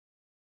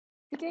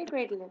day,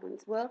 grade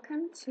 11s.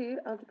 Welcome to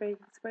Algebraic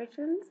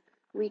Expressions,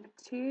 week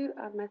 2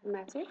 of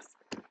mathematics.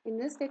 In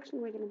this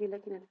section, we're going to be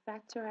looking at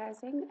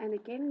factorizing, and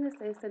again in this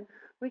lesson,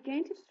 we're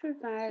going to just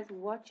revise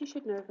what you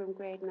should know from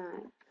grade 9.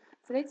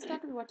 So let's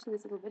start with watching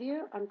this little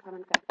video on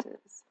common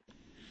factors.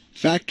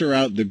 Factor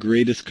out the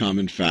greatest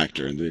common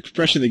factor. And the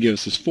expression they give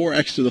us is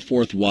 4x to the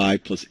fourth y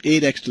plus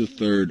 8x to the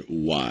third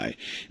y.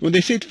 When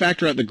they say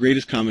factor out the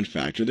greatest common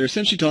factor, they're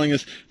essentially telling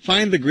us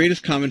find the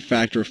greatest common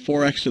factor of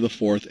 4x to the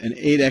fourth and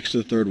 8x to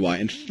the third y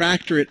and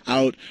factor it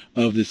out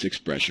of this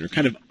expression, or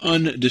kind of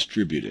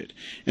undistribute it.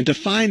 And to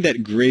find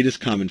that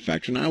greatest common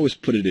factor, and I always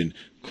put it in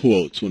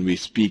quotes when we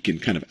speak in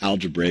kind of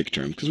algebraic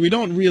terms, because we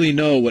don't really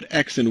know what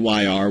x and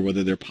y are,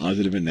 whether they're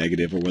positive and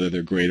negative, or whether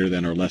they're greater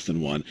than or less than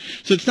 1.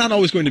 So it's not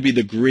always going to be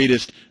the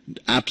greatest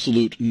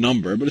absolute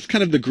number, but it's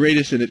kind of the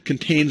greatest, and it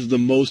contains the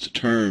most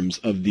terms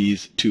of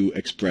these two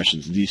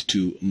expressions, these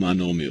two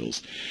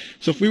monomials.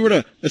 So if we were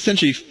to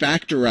essentially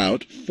factor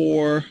out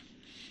 4x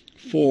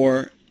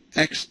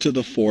to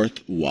the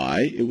fourth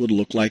y, it would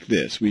look like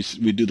this. We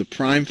do the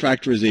prime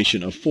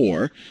factorization of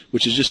 4,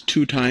 which is just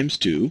 2 times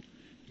 2.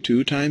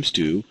 2 times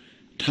 2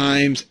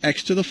 times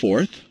x to the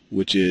fourth,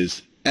 which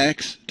is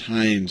x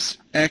times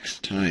x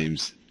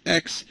times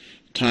x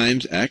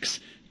times x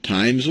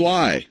times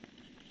y.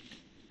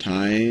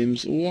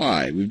 Times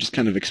y. We've just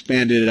kind of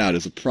expanded it out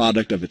as a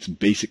product of its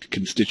basic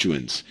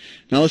constituents.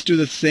 Now let's do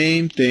the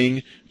same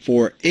thing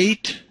for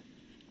 8,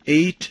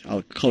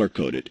 I'll color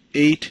code it,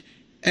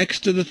 8x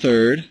to the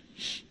third.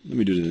 Let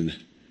me do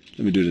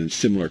it in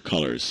similar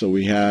colors. So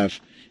we have,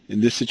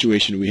 in this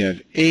situation, we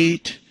have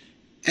 8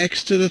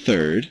 x to the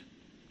third,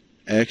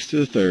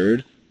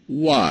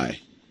 y.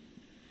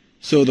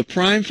 So the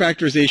prime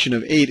factorization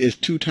of 8 is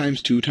 2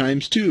 times 2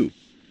 times 2.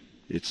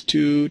 It's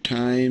 2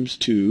 times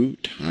 2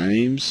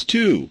 times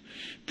 2.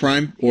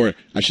 Prime, or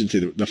I shouldn't say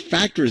the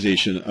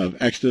factorization of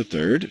x to the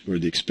third, or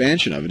the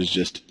expansion of it, is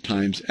just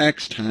times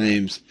x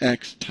times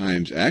x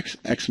times x,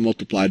 x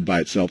multiplied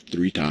by itself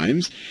 3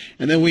 times,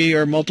 and then we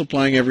are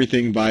multiplying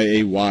everything by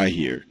a y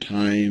here,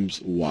 times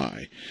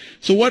y.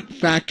 So what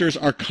factors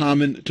are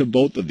common to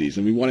both of these?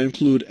 And we want to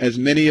include as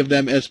many of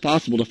them as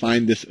possible to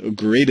find this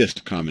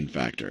greatest common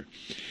factor.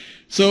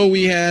 So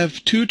we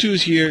have 2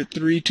 2's here,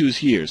 3 2's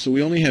here, so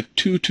we only have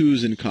 2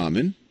 2's in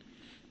common.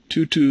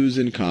 2 2's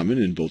in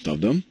common in both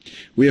of them.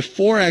 We have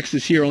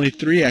 4x's here, only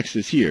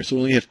 3x's here. So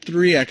we only have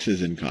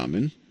 3x's in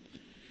common.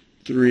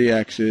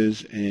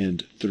 3x's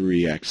and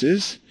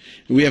 3x's.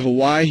 And we have a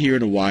y here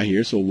and a y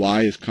here, so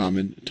y is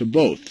common to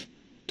both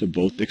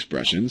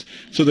expressions.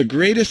 So the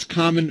greatest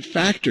common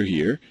factor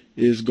here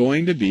is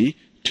going to be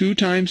 2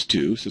 times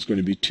 2. So it's going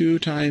to be 2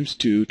 times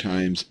 2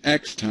 times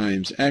x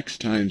times x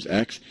times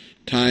x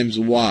times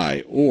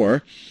y,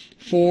 or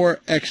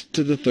 4x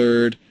to the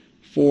third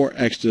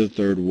 4x to the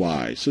third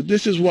y. So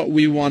this is what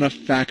we want to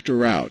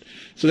factor out.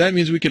 So that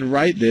means we can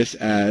write this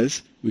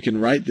as, if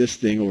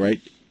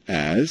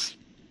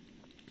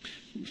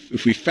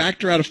we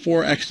factor out a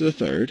 4x to the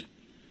third,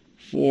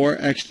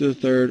 4x to the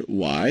third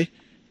y,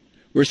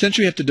 we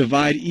essentially have to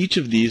divide each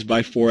of these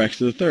by 4x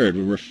to the third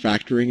when we're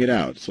factoring it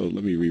out. So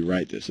let me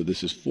rewrite this. So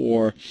this is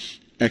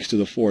 4x to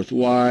the fourth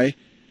y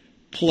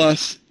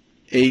plus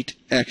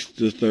 8x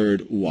to the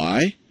third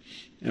y.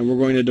 And we're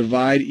going to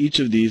divide each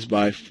of these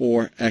by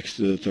 4x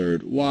to the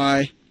third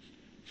y,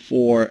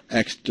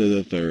 4x to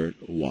the third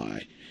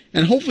y.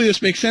 And hopefully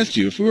this makes sense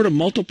to you. If we were to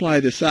multiply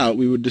this out,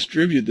 we would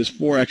distribute this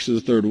 4x to the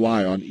third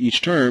y on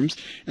each terms,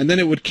 and then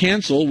it would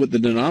cancel with the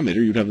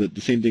denominator. You'd have the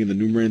same thing in the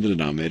numerator and the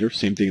denominator,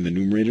 same thing in the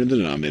numerator and the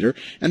denominator,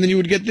 and then you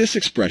would get this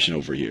expression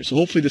over here. So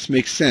hopefully this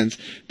makes sense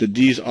that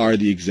these are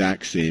the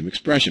exact same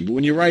expression. But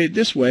when you write it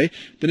this way,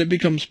 then it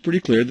becomes pretty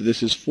clear that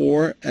this is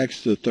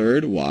 4x to the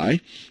third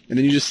y, and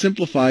then you just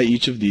simplify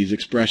each of these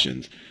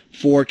expressions.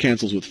 4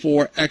 cancels with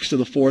 4. X to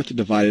the fourth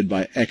divided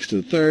by x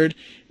to the third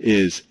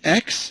is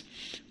x.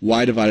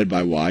 Y divided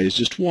by y is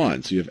just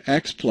 1. So you have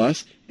x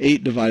plus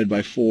 8 divided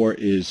by 4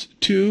 is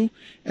 2.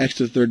 X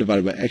to the third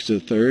divided by x to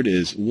the third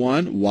is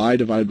 1. Y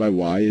divided by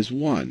y is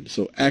 1.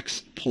 So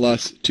x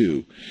plus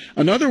 2.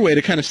 Another way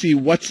to kind of see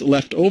what's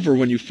left over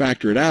when you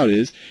factor it out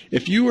is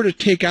if you were to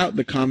take out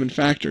the common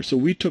factor. So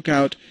we took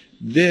out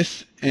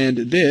this and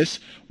this.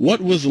 What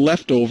was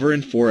left over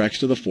in 4x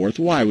to the fourth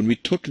y when we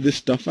took this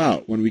stuff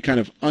out, when we kind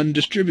of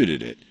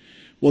undistributed it?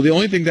 Well, the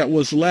only thing that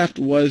was left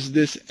was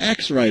this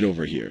x right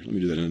over here. Let me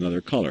do that in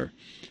another color.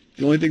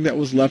 The only thing that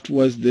was left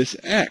was this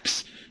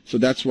x. So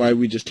that's why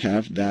we just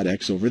have that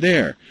x over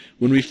there.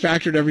 When we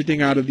factored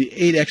everything out of the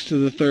 8x to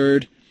the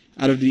third,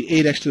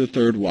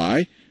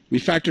 y, we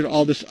factored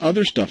all this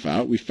other stuff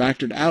out. We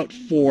factored out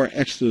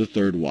 4x to the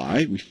third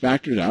y. We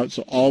factored it out,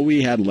 so all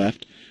we had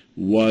left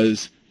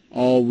was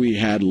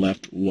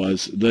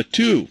the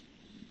 2.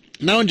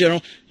 Now, in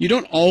general, you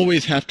don't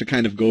always have to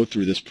kind of go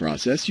through this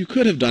process. You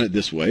could have done it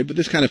this way, but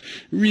this kind of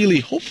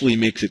really hopefully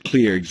makes it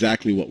clear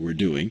exactly what we're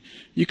doing.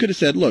 You could have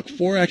said, look,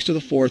 4x to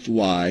the fourth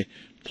y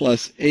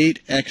plus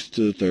 8x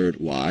to the third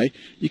y.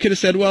 You could have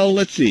said, well,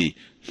 let's see.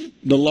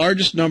 The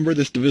largest number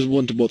that's divisible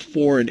into both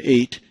 4 and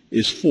 8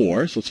 is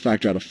 4, so let's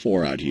factor out a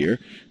 4 out here.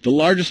 The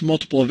largest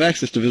multiple of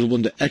x that's divisible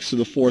into x to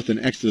the fourth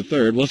and x to the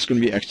third, well, it's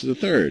going to be x to the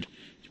third.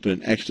 You put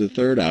an x to the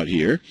third out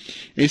here.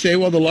 And you say,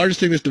 well, the largest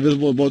thing that's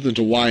divisible both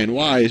into y and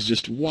y is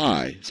just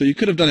y. So you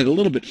could have done it a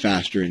little bit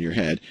faster in your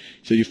head.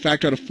 So you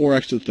factor out a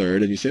 4x to the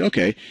third, and you say,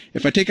 okay,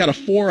 if I take out a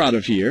 4 out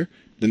of here,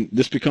 then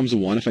this becomes a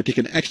 1. If I take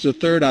an x to the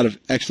third out of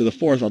x to the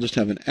fourth, I'll just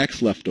have an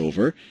x left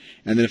over.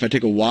 And then if I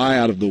take a y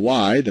out of the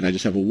y, then I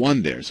just have a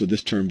 1 there. So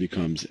this term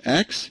becomes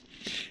x.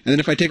 And then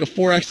if I take a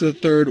 4x to the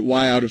third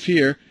y out of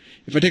here,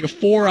 if I take a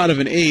 4 out of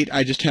an 8,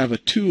 I just have a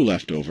 2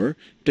 left over.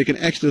 Take an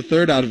x to the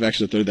third out of x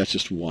to the third, that's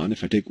just 1.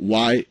 If I take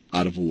y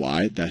out of a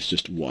y, that's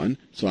just 1.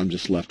 So I'm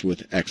just left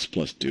with x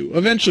plus 2.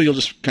 Eventually, you'll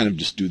just kind of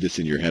just do this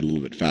in your head a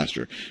little bit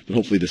faster. But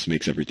hopefully this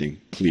makes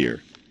everything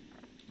clear.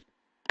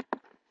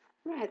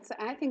 Right, so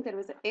I think that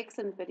was an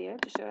excellent video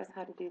to show us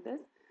how to do this.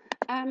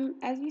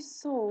 As you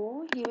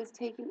saw, he was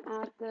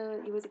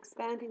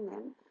expanding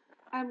them.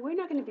 We're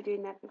not going to be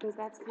doing that because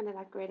that's kind of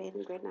like grade 8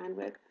 and grade 9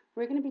 work.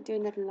 We're going to be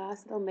doing that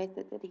last little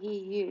method that he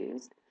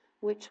used,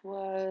 which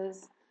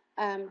was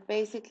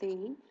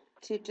basically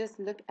to just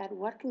look at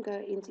what can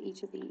go into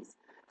each of these.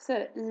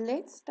 So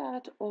let's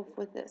start off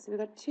with this. We've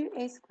got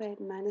 2a squared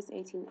minus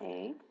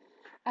 18a.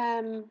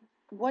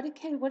 What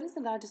is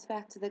the largest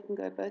factor that can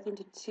go both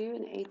into 2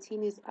 and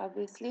 18 is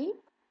obviously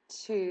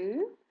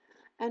 2.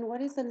 And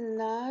what is the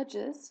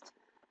largest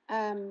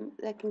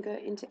that can go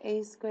into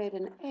a squared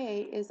and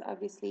a is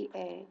obviously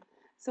a.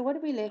 So what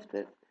are we left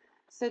with?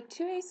 So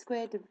 2a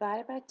squared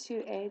divided by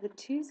 2a, the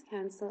 2's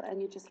cancel and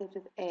you're just left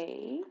with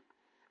a,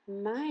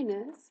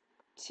 minus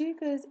 2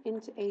 goes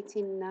into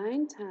 18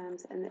 9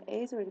 times and the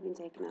a's already been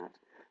taken out.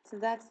 So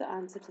that's the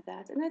answer to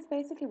that. And that's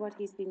basically what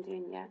he's been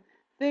doing here.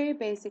 Very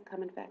basic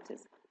common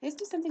factors. Let's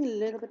do something a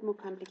little bit more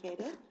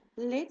complicated.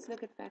 Let's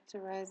look at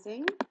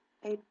factorizing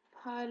a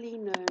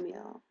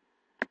polynomial.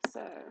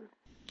 So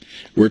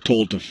we're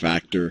told to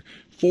factor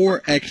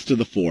 4x to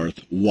the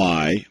fourth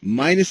y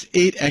minus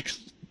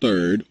 8x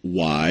third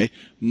y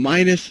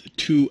minus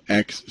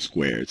 2x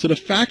squared. So to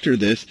factor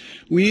this,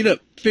 we need to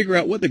figure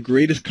out what the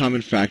greatest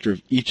common factor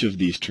of each of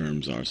these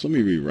terms are. So let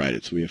me rewrite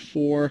it. So we have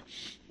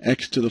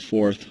 4x to the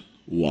fourth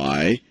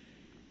y,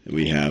 and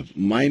we have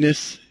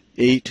minus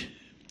 8x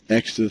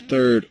to the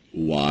third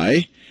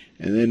y,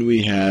 and then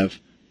we have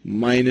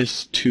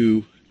minus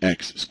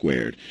 2x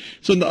squared.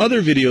 So in the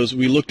other videos,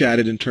 we looked at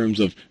it in terms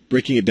of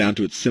breaking it down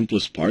to its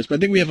simplest parts, but I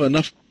think we have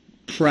enough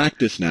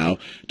practice now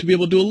to be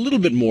able to do a little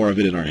bit more of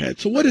it in our head.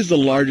 So what is the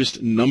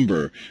largest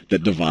number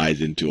that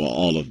divides into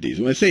all of these?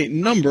 When I say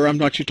number,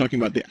 I'm actually talking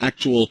about the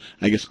actual,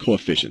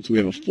 coefficients. We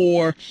have a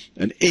 4,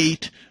 an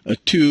 8, a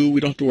 2.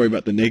 We don't have to worry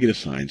about the negative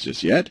signs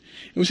just yet.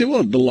 And we say,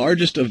 well, the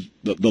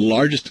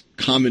largest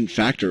common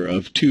factor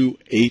of 2,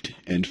 8,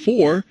 and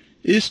 4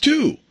 is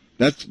 2.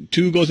 That's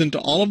 2 goes into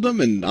all of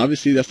them, and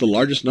obviously that's the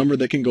largest number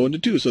that can go into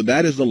 2. So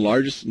that is the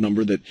largest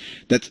number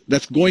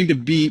that's going to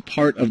be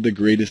part of the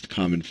greatest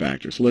common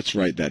factor. So let's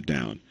write that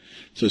down.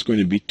 So it's going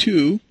to be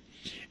 2.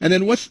 And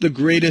then what's the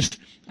greatest,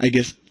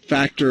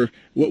 factor,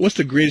 what's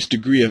the greatest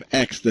degree of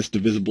x that's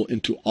divisible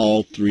into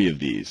all 3 of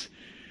these?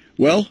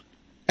 Well,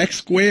 x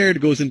squared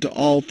goes into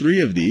all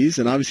 3 of these,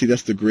 and obviously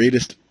that's the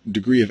greatest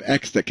degree of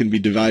x that can be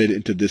divided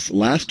into this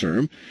last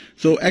term.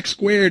 So x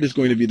squared is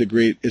going to be the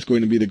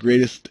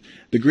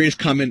greatest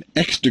common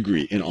x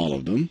degree in all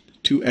of them,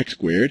 2x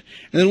squared.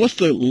 And then what's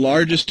the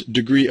largest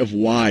degree of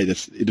y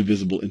that's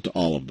divisible into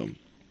all of them?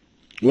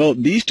 Well,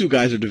 these two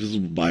guys are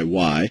divisible by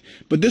y,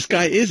 but this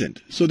guy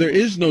isn't. So there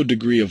is no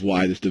degree of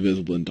y that's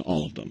divisible into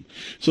all of them.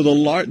 So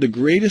the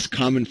greatest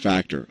common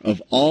factor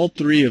of all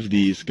 3 of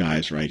these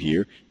guys right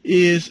here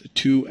is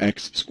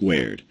 2x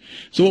squared.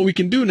 So what we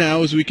can do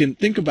now is we can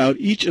think about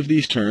each of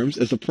these terms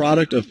as the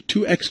product of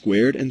 2x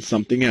squared and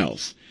something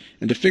else.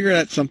 And to figure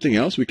out something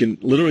else, we can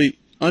literally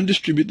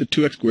undistribute the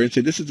 2x squared and say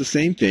this is the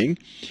same thing.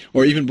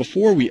 Or even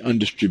before we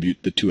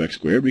undistribute the 2x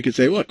squared, we could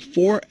say, look,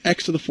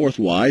 4x to the fourth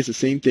y is the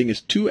same thing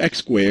as 2x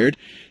squared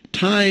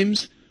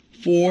times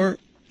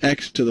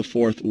 4x to the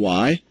fourth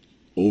y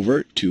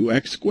over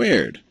 2x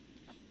squared.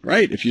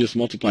 Right? If you just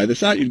multiply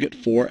this out, you'd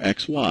get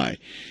 4xy.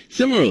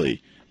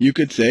 Similarly, you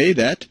could say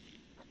that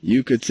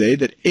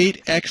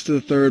 8x to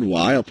the third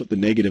y, I'll put the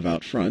negative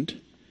out front.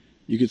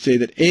 You could say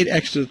that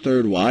 8x to the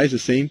third y is the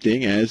same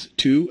thing as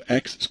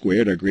 2x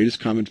squared, our greatest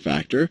common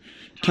factor,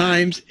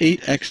 times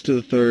 8x to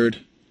the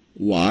third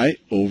y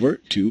over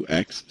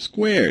 2x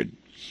squared.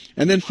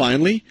 And then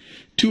finally,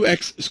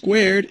 2x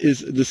squared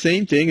is the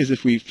same thing as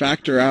if we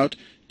factor out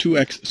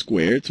 2x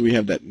squared. So we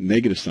have that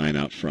negative sign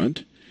out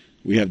front.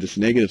 We have this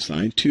negative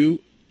sign,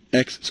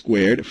 2x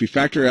squared. If we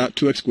factor out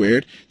 2x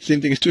squared, same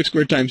thing as 2x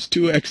squared times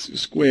 2x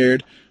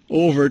squared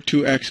over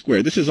 2x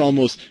squared. This is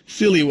almost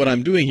silly what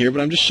I'm doing here,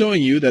 but I'm just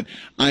showing you that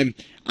I'm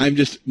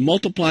just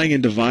multiplying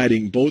and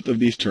dividing both of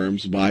these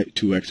terms by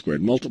 2x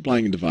squared.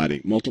 Multiplying and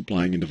dividing,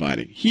 multiplying and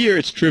dividing. Here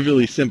it's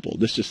trivially simple.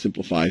 This just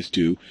simplifies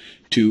to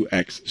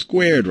 2x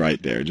squared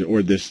right there,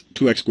 or this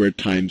 2x squared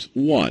times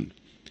 1.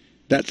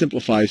 That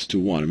simplifies to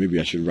 1, or maybe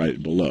I should write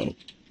it below.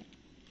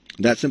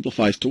 That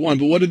simplifies to 1,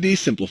 but what do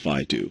these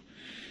simplify to?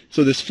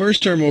 So this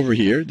first term over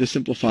here, this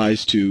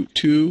simplifies to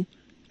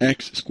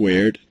 2x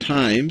squared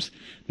times,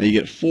 now you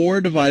get 4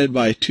 divided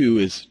by 2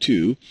 is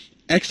 2,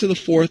 x to the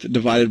fourth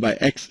divided by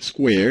x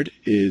squared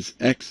is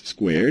x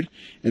squared,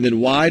 and then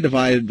y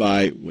divided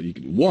by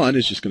 1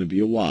 is just going to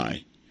be a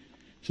y.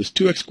 So it's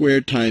 2x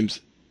squared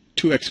times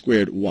 2x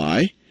squared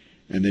y,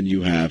 and then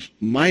you have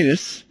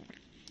minus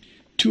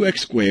 2x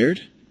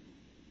squared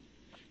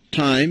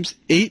times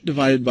 8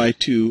 divided by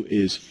 2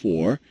 is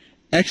 4,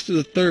 x to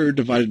the third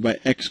divided by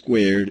x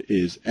squared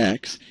is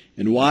x,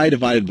 and y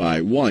divided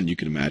by 1, you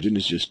can imagine,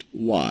 is just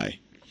y.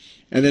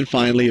 And then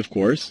finally, of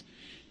course,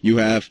 you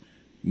have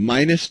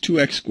minus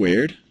 2x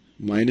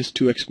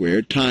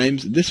squared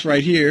times this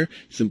right here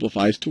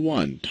simplifies to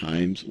 1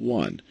 times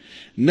 1.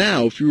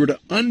 Now, if you were to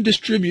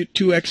undistribute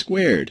 2x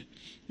squared,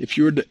 if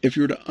you were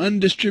to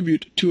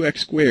undistribute 2x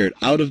squared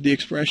out of the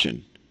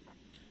expression,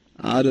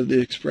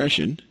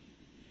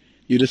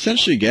 you'd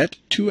essentially get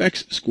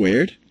 2x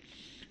squared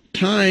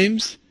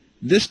times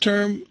this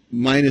term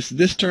minus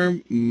this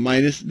term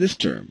minus this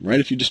term, right?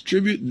 If you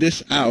distribute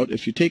this out,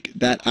 if you take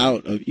that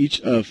out of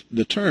each of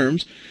the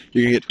terms,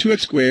 you're going to get 2x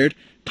squared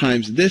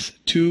times this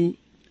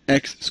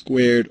 2x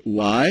squared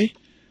y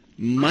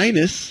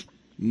minus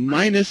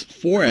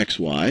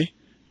 4xy,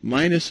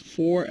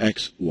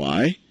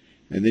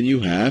 and then you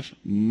have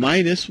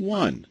minus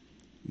 1,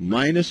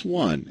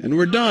 and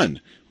we're done.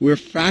 We've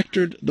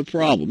factored the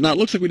problem. Now, it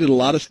looks like we did a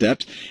lot of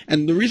steps,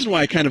 and the reason why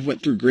I kind of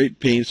went through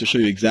great pains to show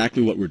you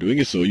exactly what we're doing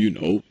is so you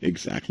know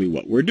exactly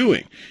what we're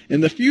doing.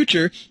 In the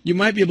future, you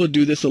might be able to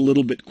do this a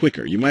little bit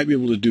quicker. You might be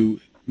able to do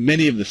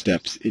many of the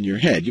steps in your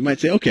head. You might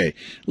say, okay,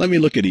 let me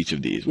look at each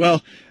of these.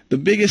 Well, the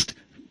biggest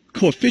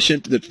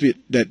coefficient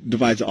that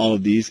divides all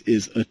of these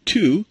is a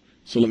 2,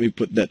 so let me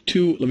put that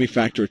 2, let me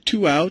factor a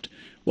 2 out.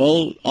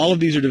 Well, all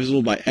of these are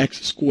divisible by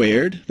x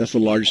squared. That's the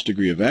largest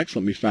degree of x.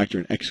 Let me factor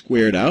an x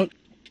squared out.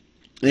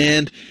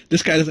 And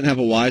this guy doesn't have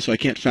a y, so I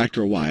can't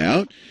factor a y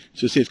out.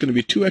 So say it's going to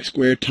be 2x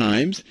squared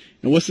times,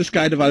 and what's this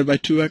guy divided by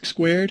 2x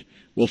squared?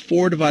 Well,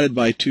 4 divided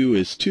by 2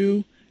 is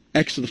 2.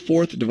 X to the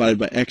fourth divided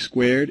by x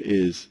squared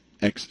is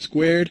x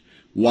squared.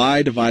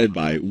 Y divided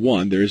by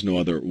 1, there is no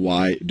other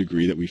y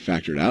degree that we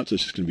factored out, so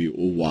it's just going to be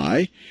a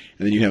y.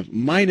 And then you have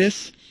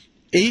minus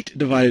 8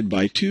 divided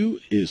by 2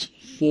 is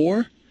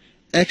 4.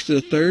 X to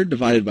the third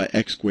divided by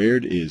x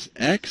squared is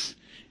x.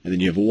 And then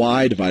you have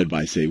y divided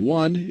by, say,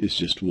 1 is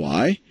just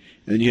y.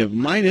 And then you have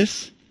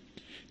minus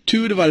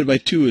 2 divided by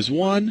 2 is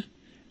 1.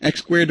 X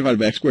squared divided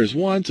by x squared is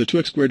 1. So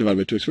 2x squared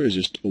divided by 2x squared is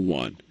just a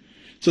 1.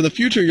 So in the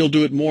future, you'll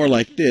do it more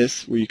like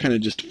this, where you kind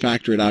of just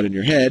factor it out in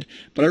your head.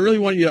 But I really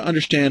want you to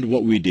understand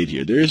what we did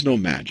here. There is no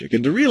magic.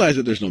 And to realize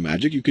that there's no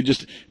magic, you could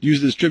just use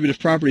the distributive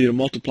property to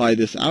multiply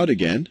this out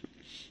again.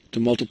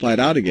 To multiply it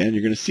out again,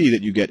 you're going to see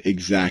that you get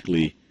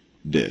exactly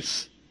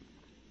this.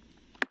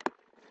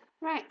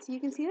 Right, so you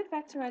can see that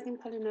factorizing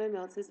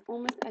polynomials is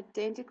almost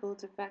identical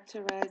to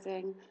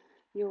factorizing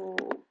your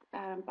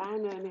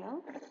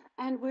binomial,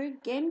 and we're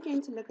again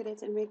going to look at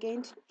it, and we're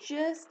going to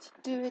just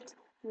do it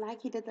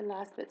like you did the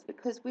last bits,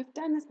 because we've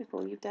done this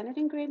before. You've done it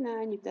in grade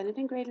 9, you've done it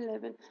in grade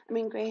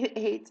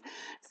 8.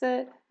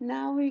 So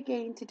now we're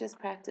going to just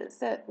practice.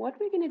 So what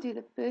we're going to do,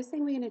 the first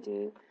thing we're going to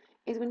do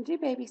is we're going to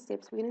do baby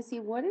steps. We're going to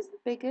see what is the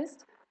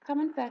biggest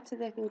common factor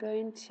that can go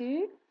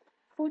into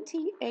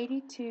 40,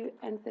 82,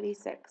 and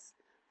 36.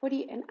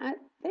 40, and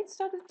let's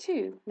start with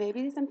 2.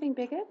 Maybe there's something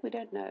bigger, we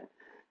don't know.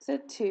 So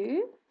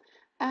 2,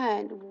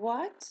 and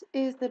what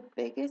is the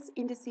biggest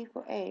indice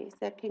for a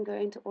that can go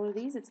into all of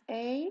these? It's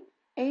a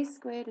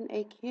squared, and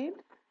a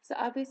cubed. So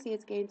obviously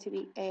it's going to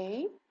be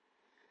a.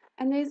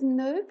 And there's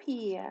no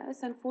p here,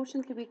 so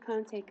unfortunately we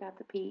can't take out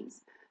the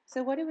p's.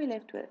 So what are we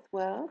left with?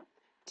 Well,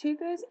 2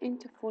 goes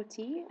into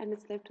 40, and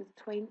it's left with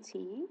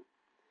 20.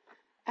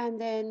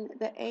 And then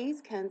the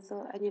a's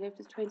cancel, and you're left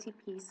with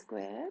 20p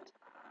squared.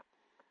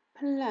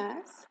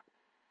 Plus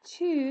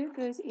 2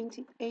 goes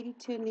into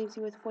 82 and leaves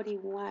you with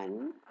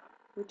 41,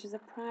 which is a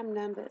prime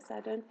number. So I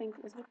don't think,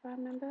 is it a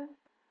prime number?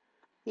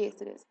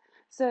 Yes, it is.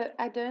 So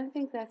I don't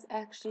think that's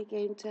actually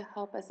going to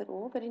help us at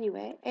all. But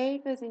anyway, a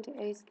goes into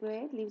a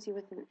squared, leaves you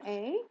with an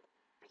a,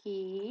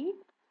 p,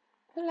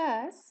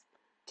 plus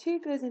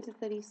 2 goes into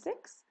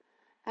 36,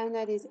 and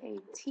that is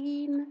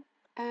 18.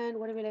 And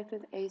what are we left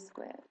with? A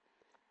squared.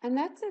 And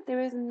that's it.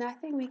 There is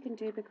nothing we can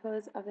do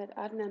because of that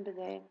odd number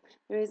there.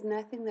 There is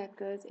nothing that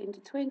goes into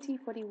 20,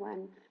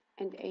 41,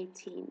 and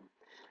 18.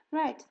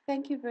 Right.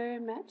 Thank you very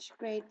much,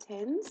 grade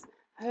 10s.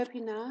 I hope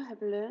you now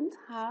have learned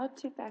how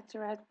to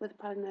factorize with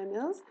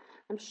polynomials.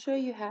 I'm sure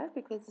you have,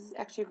 because this is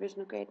actually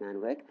original grade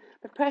 9 work.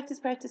 But practice,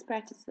 practice,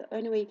 practice is the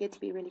only way you get to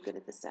be really good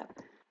at this stuff.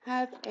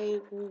 Have a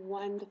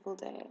wonderful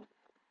day.